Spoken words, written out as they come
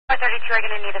432 are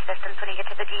going to need assistance when you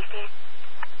get to the DC.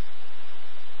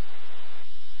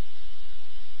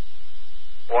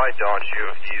 Why don't you?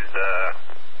 He's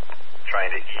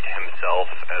trying to eat himself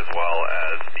as well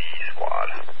as the squad.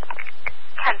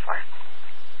 10-4.